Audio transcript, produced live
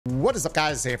What is up,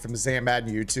 guys? Zan from the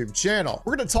Madden YouTube channel.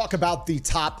 We're going to talk about the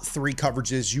top 3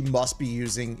 coverages you must be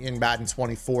using in Madden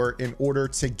 24 in order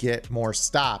to get more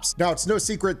stops. Now, it's no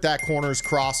secret that corners,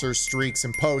 crossers, streaks,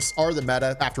 and posts are the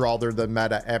meta. After all, they're the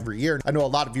meta every year. I know a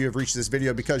lot of you have reached this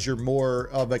video because you're more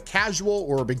of a casual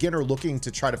or a beginner looking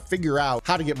to try to figure out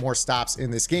how to get more stops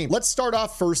in this game. Let's start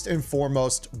off first and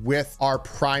foremost with our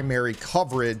primary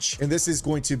coverage, and this is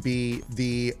going to be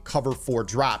the cover 4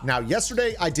 drop. Now,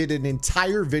 yesterday I did an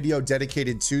entire video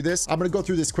dedicated to this. I'm going to go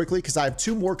through this quickly because I have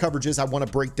 2 more coverages I want to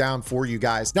break down for you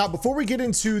guys. Now, before we get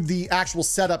into the actual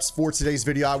setups for today's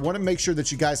video, I want to make sure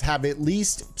that you guys have at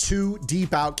least 2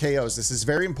 deep out KOs. This is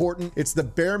very important. It's the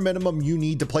bare minimum you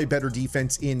need to play better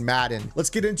defense in Madden. Let's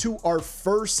get into our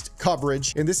first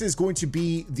coverage, and this is going to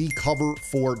be the cover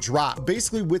 4 drop.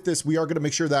 Basically, with this, we are going to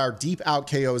make sure that our deep out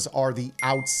KOs are the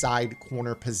outside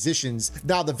corner positions.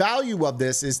 Now, the value of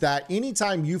this is that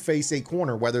anytime you face a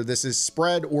corner, whether this is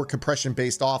spread or compression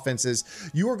based offenses,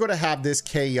 you are going to have this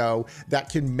KO that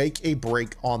can make a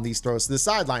break on these throws to the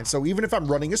sideline. So even if I'm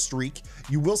running a streak,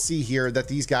 you will see here that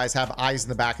these guys have eyes in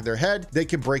the back of their head. They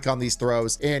can break on these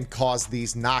throws and cause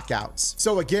these knockouts.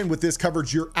 So again, with this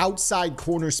coverage, your outside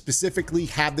corners specifically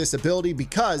have this ability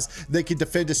because they can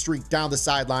defend a streak down the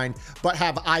sideline, but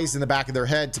have eyes in the back of their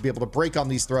head to be able to break on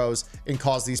these throws and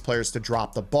cause these players to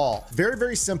drop the ball. Very,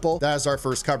 very simple. That is our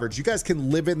first coverage. You guys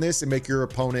can live in this and make your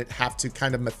opponent have to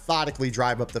kind of methodically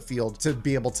drive up the field to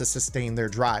be able to sustain their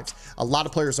drives. A lot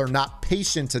of players are not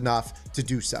patient enough to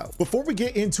do so. Before we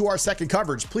get into our second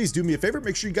coverage, please do me a favor.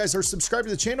 Make sure you guys are subscribed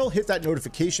to the channel, hit that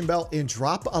notification bell, and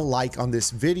drop a like on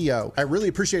this video. I really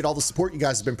appreciate all the support you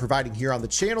guys have been providing here on the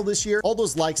channel this year. All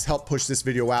those likes help push this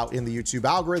video out in the YouTube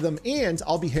algorithm, and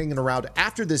I'll be hanging around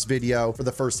after this video for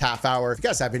the first half hour. If you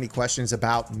guys have any questions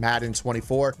about Madden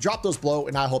 24, drop those below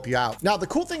and I'll help you out. Now, the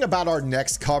cool thing about our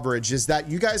next coverage is that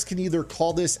you guys can either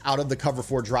call this out of the cover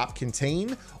 4 drop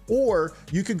contain, or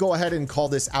you could go ahead and call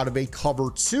this out of a cover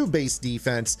 2 base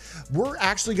defense. We're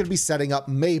actually going to be setting up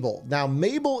Mabel. Now,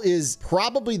 Mabel is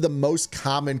probably the most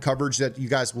common coverage that you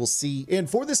guys will see. And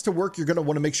for this to work, you're going to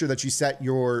want to make sure that you set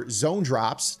your zone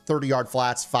drops, 30-yard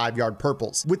flats, 5-yard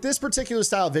purples. With this particular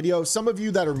style video, some of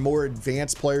you that are more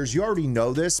advanced players, you already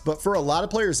know this, but for a lot of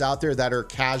players out there that are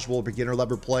casual beginner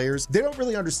level players, they don't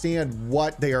really understand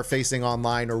what they are facing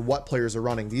online or what players are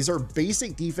running. These are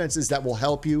basic defenses that will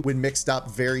help you when mixed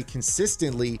up very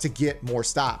consistently to get more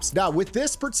stops. Now, with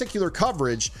this particular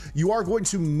coverage, you are going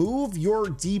to move your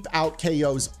deep out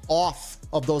KOs off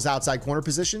of those outside corner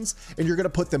positions, and you're going to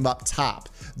put them up top.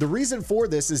 The reason for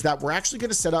this is that we're actually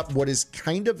going to set up what is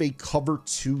kind of a cover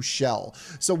 2 shell.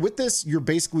 So with this, you're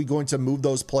basically going to move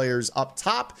those players up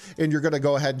top, and you're going to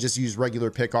go ahead and just use regular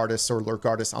pick artists or lurk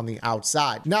artists on the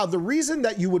outside. Now, the reason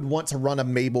that you would want to run a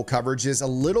Mabel coverage is a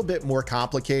little bit more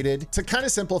complicated. To kind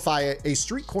of simplify it, a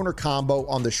street corner combo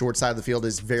on the short side of the field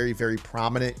is very, very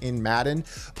prominent in Madden.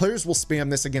 Players will spam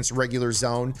this against regular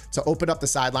zone to open up the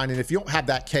sideline, and if you don't have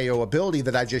that KO ability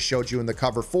that I just showed you in the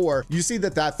cover 4, you see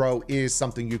that that throw is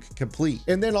something you can complete.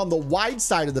 And then on the wide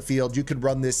side of the field, you could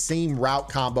run this same route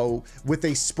combo with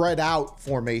a spread out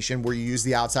formation where you use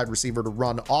the outside receiver to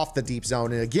run off the deep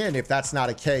zone. And again, if that's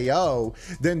not a KO,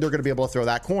 then they're going to be able to throw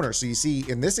that corner. So you see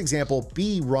in this example,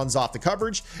 B runs off the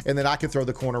coverage, and then I can throw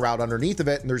the corner out underneath of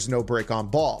it, and there's no break on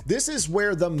ball. This is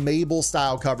where the Mabel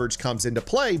style coverage comes into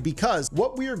play, because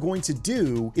what we are going to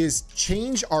do is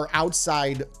change our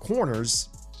outside corners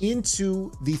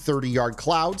into the 30-yard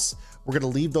clouds. We're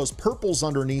going to leave those purples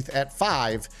underneath at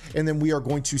 5, and then we are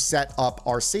going to set up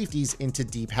our safeties into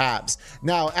deep halves.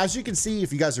 Now, as you can see,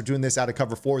 if you guys are doing this out of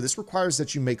cover 4, this requires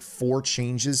that you make 4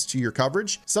 changes to your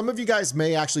coverage. Some of you guys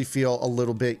may actually feel a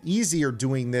little bit easier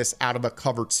doing this out of a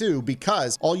cover 2,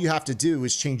 because all you have to do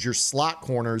is change your slot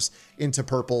corners into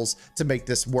purples to make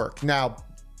this work. Now,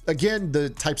 again, the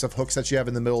types of hooks that you have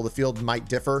in the middle of the field might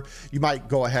differ. You might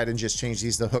go ahead and just change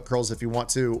these to hook curls if you want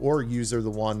to, or use the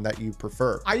one that you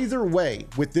prefer. Either way,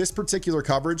 with this particular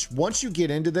coverage, once you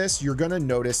get into this, you're going to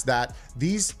notice that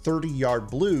these 30-yard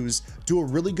blues do a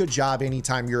really good job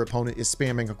anytime your opponent is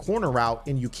spamming a corner route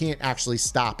and you can't actually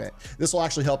stop it. This will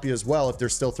actually help you as well if they're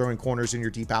still throwing corners and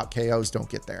your deep out KOs don't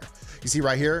get there. You see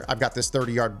right here, I've got this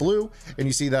 30-yard blue, and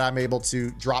you see that I'm able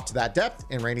to drop to that depth,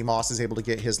 and Randy Moss is able to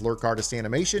get his lurk artist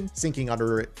animation formation, sinking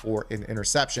under it for an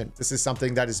interception. This is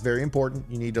something that is very important.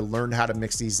 You need to learn how to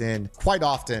mix these in quite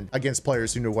often against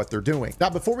players who know what they're doing. Now,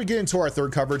 before we get into our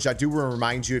third coverage, I do want to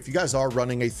remind you, if you guys are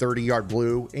running a 30-yard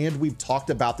blue, and we've talked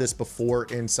about this before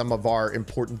in some of our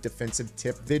important defensive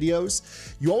tip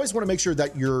videos, you always want to make sure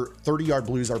that your 30-yard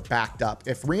blues are backed up.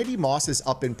 If Randy Moss is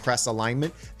up in press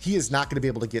alignment, he is not going to be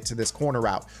able to get to this corner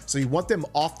route. So you want them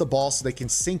off the ball so they can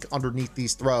sink underneath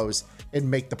these throws and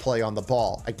make the play on the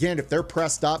ball. Again, if they're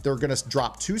pressed up, they're going to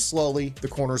drop too slowly. The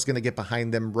corner is going to get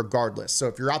behind them regardless. So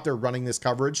if you're out there running this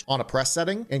coverage on a press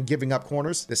setting and giving up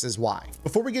corners, this is why.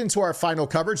 Before we get into our final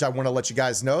coverage, I want to let you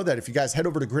guys know that if you guys head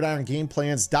over to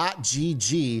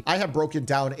gridirongameplans.gg, I have broken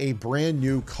down a brand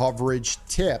new coverage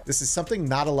tip. This is something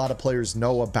not a lot of players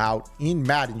know about in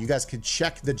Madden. You guys can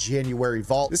check the January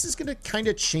vault. This is going to kind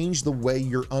of change the way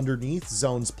your underneath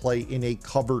zones play in a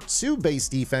cover 2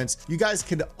 based defense. You guys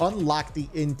can unlock the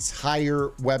entire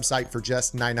website for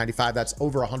just $9.95. That's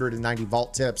over 190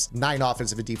 vault tips, 9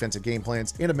 offensive and defensive game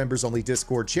plans, and a members only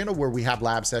Discord channel where we have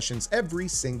lab sessions every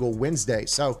single Wednesday.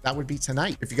 So that would be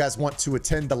tonight. If you guys want to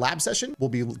attend the lab session, we'll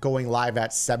be going live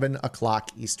at 7 o'clock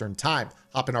Eastern time.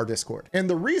 Hop in our Discord. And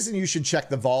the reason you should check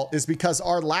the vault is because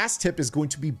our last tip is going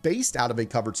to be based out of a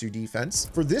cover 2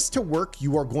 defense. For this to work,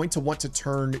 you are going to want to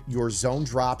turn your zone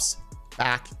drops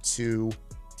back to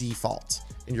default,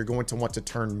 and you're going to want to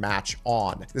turn match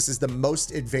on. This is the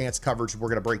most advanced coverage we're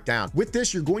going to break down. With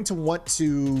this, you're going to want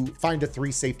to find a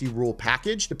 3 safety rule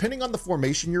package. Depending on the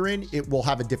formation you're in, it will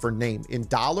have a different name. In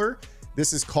dollar,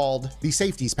 this is called the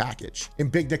safeties package. In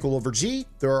big nickel over G,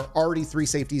 there are already 3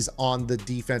 safeties on the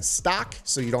defense stock,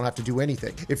 so you don't have to do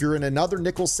anything. If you're in another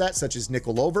nickel set, such as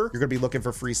nickel over, you're gonna be looking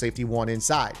for free safety 1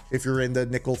 inside. If you're in the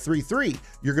nickel 3-3,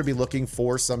 you're gonna be looking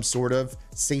for some sort of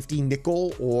safety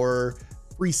nickel or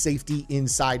free safety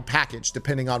inside package.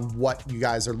 Depending on what you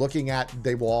guys are looking at,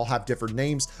 they will all have different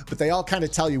names, but they all kind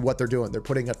of tell you what they're doing. They're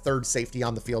putting a 3rd safety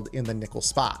on the field in the nickel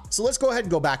spot. So let's go ahead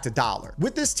and go back to dollar.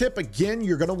 With this tip, again,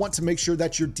 you're going to want to make sure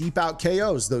that your deep out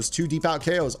KOs, those 2 deep out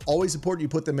KOs, always important you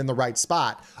put them in the right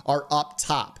spot, are up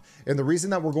top. And the reason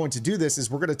that we're going to do this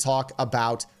is we're going to talk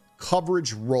about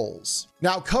coverage rolls.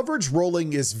 Now, coverage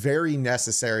rolling is very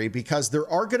necessary because there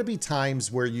are going to be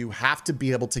times where you have to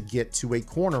be able to get to a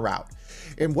corner route.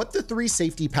 And what the 3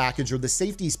 safety package or the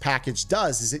safeties package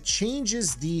does is it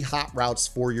changes the hot routes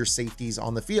for your safeties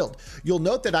on the field. You'll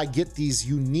note that I get these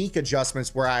unique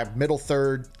adjustments where I have middle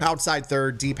third, outside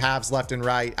third, deep halves left and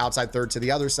right, outside third to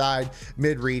the other side,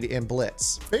 mid read, and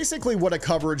blitz. Basically, what a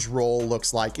coverage roll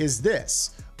looks like is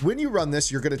this. When you run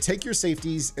this, you're going to take your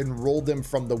safeties and roll them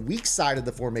from the weak side of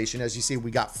the formation. As you see,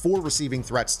 we got 4 receiving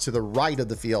threats to the right of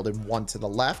the field and 1 to the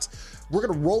left. We're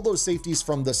going to roll those safeties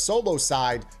from the solo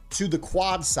side to the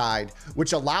quad side,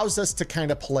 which allows us to kind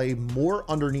of play more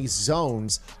underneath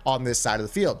zones on this side of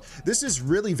the field. This is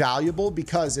really valuable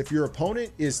because if your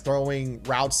opponent is throwing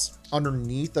routes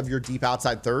underneath of your deep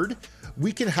outside third,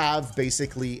 we can have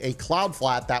basically a cloud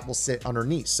flat that will sit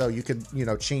underneath. So you could,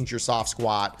 change your soft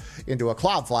squat into a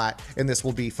cloud flat and this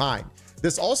will be fine.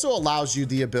 This also allows you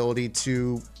the ability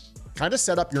to kind of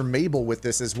set up your Mabel with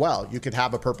this as well. You could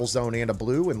have a purple zone and a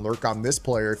blue and lurk on this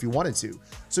player if you wanted to.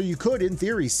 So you could, in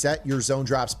theory, set your zone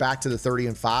drops back to the 30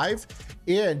 and 5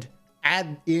 and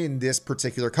add in this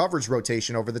particular coverage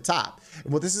rotation over the top.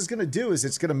 And what this is going to do is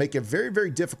it's going to make it very, very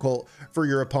difficult for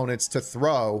your opponents to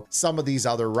throw some of these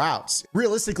other routes.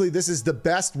 Realistically, this is the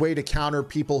best way to counter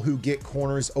people who get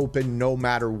corners open no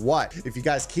matter what. If you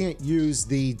guys can't use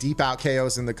the deep out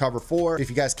KOs in the cover 4, if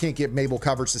you guys can't get Mabel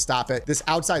coverage to stop it, this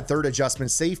outside third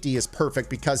adjustment safety is perfect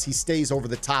because he stays over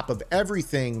the top of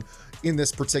everything in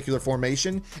this particular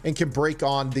formation and can break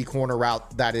on the corner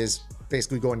route that is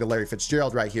basically going to Larry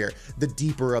Fitzgerald right here, the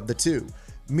deeper of the 2.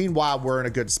 Meanwhile, we're in a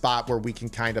good spot where we can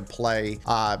kind of play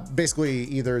basically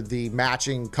either the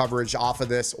matching coverage off of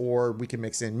this or we can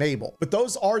mix in Mabel. But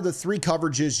those are the 3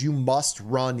 coverages you must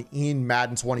run in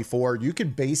Madden 24. You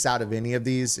can base out of any of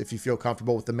these. If you feel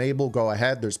comfortable with the Mabel, go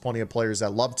ahead. There's plenty of players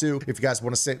that love to. If you guys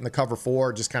want to sit in the cover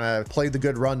 4, just kind of play the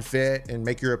good run fit and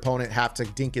make your opponent have to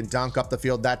dink and dunk up the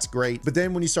field, that's great. But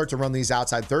then when you start to run these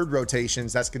outside third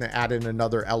rotations, that's going to add in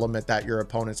another element that your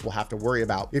opponents will have to worry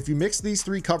about. If you mix these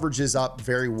 3 coverages up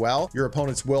very well, your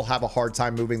opponents will have a hard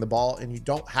time moving the ball, and you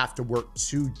don't have to work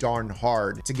too darn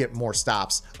hard to get more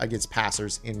stops against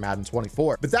passers in Madden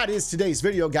 24. But that is today's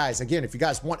video, guys. Again, if you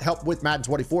guys want help with Madden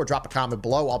 24, drop a comment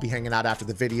below. I'll be hanging out after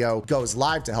the video goes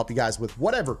live to help you guys with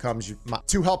whatever comes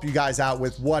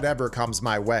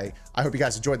my way. I hope you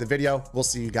guys enjoyed the video. We'll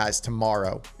see you guys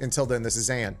tomorrow. Until then, this is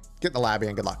Zan. Get in the lab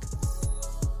and good luck.